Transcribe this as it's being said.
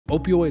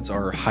Opioids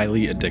are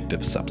highly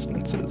addictive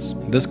substances.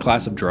 This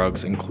class of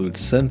drugs includes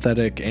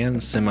synthetic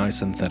and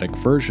semi-synthetic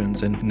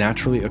versions and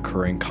naturally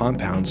occurring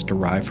compounds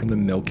derived from the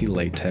milky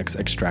latex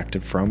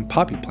extracted from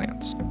poppy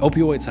plants.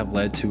 Opioids have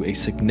led to a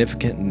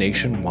significant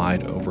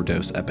nationwide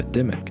overdose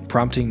epidemic,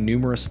 prompting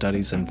numerous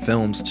studies and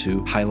films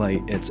to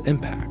highlight its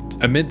impact.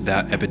 Amid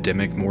that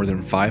epidemic, more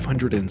than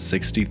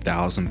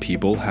 560,000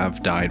 people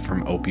have died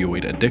from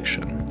opioid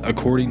addiction,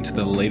 according to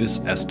the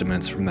latest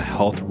estimates from the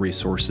Health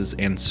Resources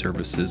and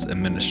Services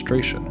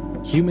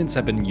Administration. Humans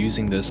have been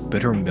using this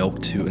bitter milk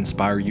to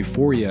inspire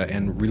euphoria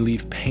and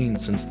relieve pain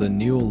since the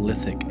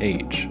Neolithic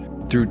age.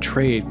 Through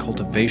trade,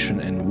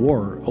 cultivation, and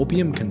war,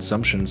 opium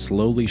consumption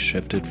slowly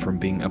shifted from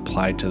being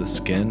applied to the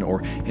skin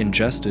or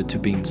ingested to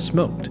being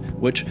smoked,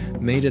 which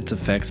made its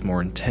effects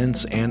more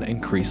intense and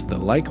increased the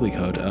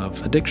likelihood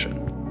of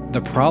addiction. The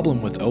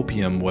problem with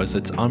opium was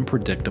its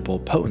unpredictable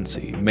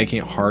potency, making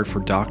it hard for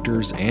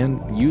doctors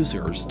and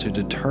users to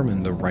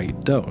determine the right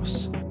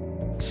dose.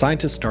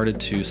 Scientists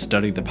started to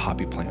study the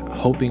poppy plant,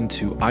 hoping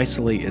to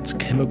isolate its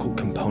chemical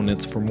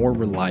components for more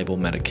reliable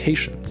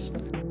medications.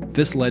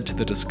 This led to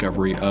the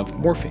discovery of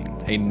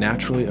morphine, a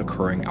naturally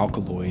occurring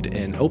alkaloid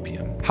in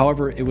opium.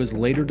 However, it was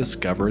later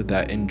discovered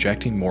that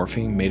injecting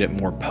morphine made it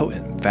more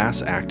potent,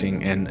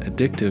 fast-acting, and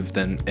addictive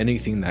than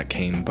anything that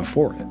came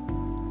before it.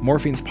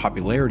 Morphine's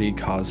popularity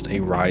caused a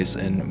rise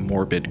in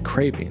morbid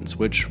cravings,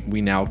 which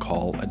we now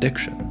call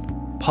addiction.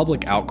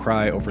 Public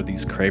outcry over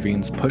these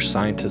cravings pushed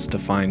scientists to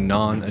find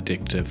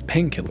non-addictive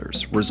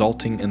painkillers,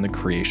 resulting in the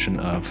creation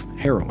of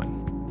heroin.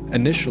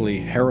 Initially,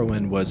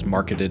 heroin was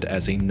marketed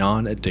as a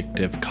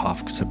non-addictive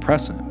cough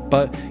suppressant,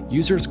 but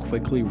users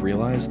quickly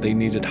realized they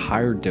needed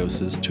higher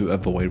doses to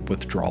avoid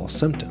withdrawal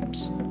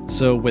symptoms.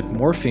 So with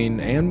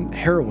morphine and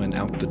heroin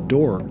out the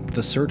door,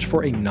 the search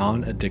for a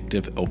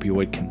non-addictive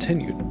opioid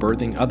continued,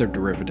 birthing other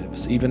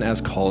derivatives, even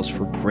as calls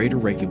for greater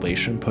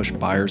regulation pushed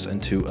buyers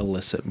into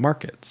illicit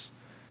markets.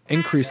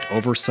 Increased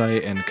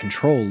oversight and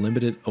control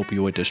limited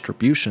opioid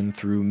distribution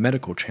through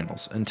medical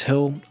channels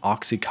until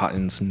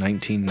OxyContin's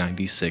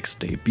 1996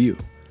 debut.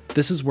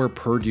 This is where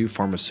Purdue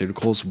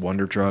Pharmaceuticals'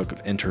 wonder drug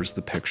enters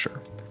the picture.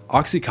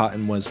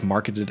 OxyContin was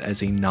marketed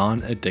as a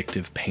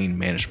non-addictive pain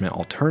management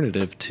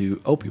alternative to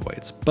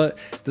opioids, but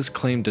this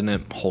claim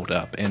didn't hold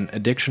up, and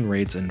addiction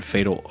rates and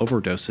fatal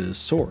overdoses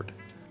soared.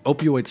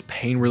 Opioids'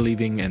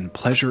 pain-relieving and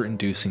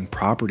pleasure-inducing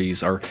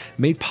properties are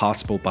made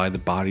possible by the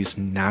body's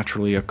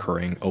naturally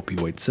occurring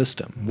opioid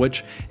system,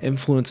 which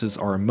influences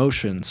our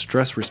emotions,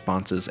 stress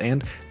responses,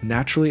 and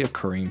naturally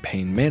occurring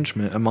pain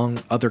management, among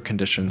other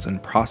conditions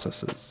and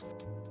processes.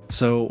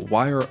 So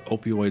why are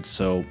opioids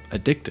so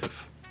addictive?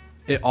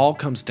 It all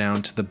comes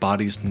down to the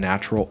body's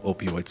natural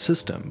opioid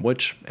system,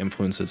 which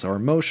influences our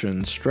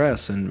emotions,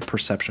 stress, and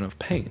perception of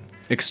pain.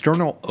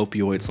 External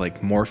opioids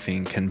like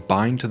morphine can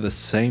bind to the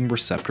same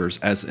receptors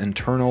as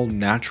internal,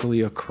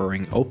 naturally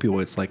occurring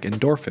opioids like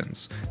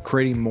endorphins,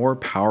 creating more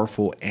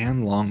powerful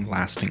and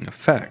long-lasting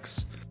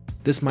effects.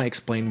 This might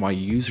explain why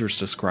users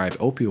describe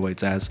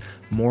opioids as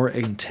more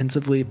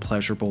intensively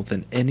pleasurable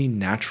than any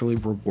naturally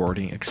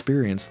rewarding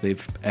experience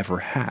they've ever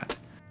had.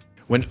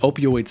 When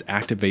opioids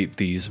activate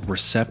these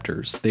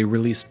receptors, they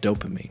release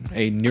dopamine,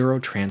 a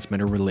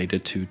neurotransmitter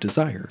related to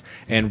desire,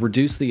 and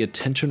reduce the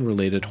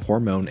attention-related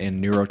hormone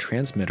and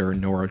neurotransmitter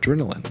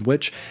noradrenaline,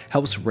 which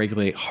helps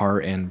regulate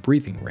heart and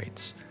breathing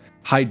rates.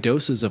 High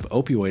doses of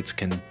opioids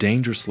can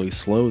dangerously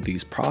slow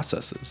these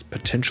processes,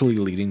 potentially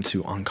leading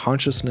to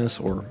unconsciousness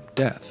or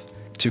death.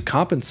 To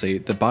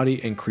compensate, the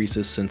body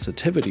increases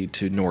sensitivity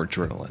to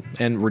noradrenaline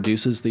and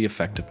reduces the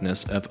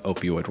effectiveness of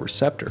opioid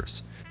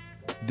receptors.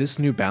 This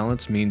new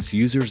balance means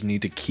users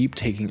need to keep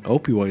taking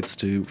opioids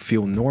to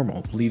feel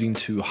normal, leading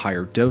to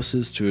higher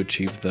doses to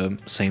achieve the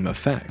same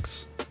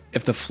effects.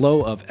 If the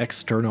flow of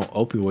external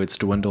opioids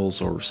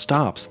dwindles or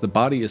stops, the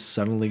body is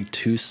suddenly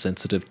too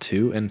sensitive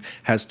to and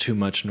has too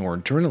much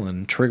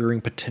noradrenaline,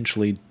 triggering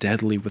potentially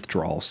deadly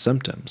withdrawal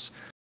symptoms.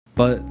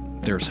 But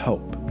there's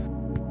hope.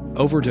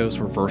 Overdose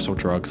reversal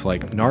drugs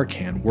like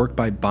Narcan work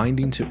by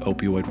binding to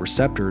opioid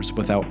receptors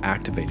without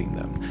activating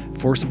them,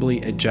 forcibly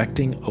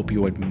ejecting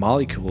opioid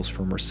molecules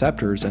from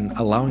receptors and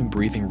allowing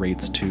breathing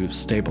rates to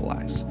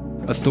stabilize.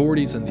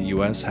 Authorities in the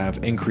US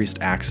have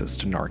increased access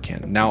to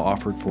Narcan, now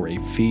offered for a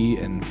fee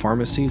in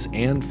pharmacies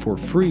and for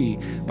free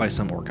by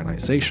some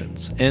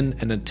organizations, in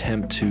an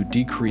attempt to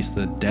decrease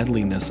the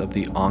deadliness of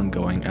the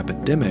ongoing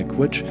epidemic,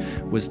 which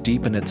was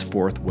deep in its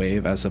fourth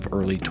wave as of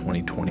early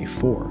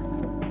 2024.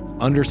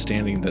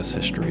 Understanding this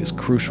history is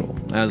crucial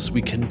as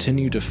we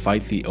continue to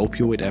fight the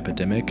opioid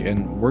epidemic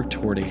and work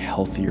toward a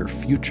healthier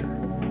future.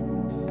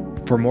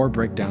 For more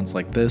breakdowns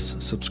like this,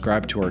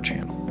 subscribe to our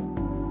channel.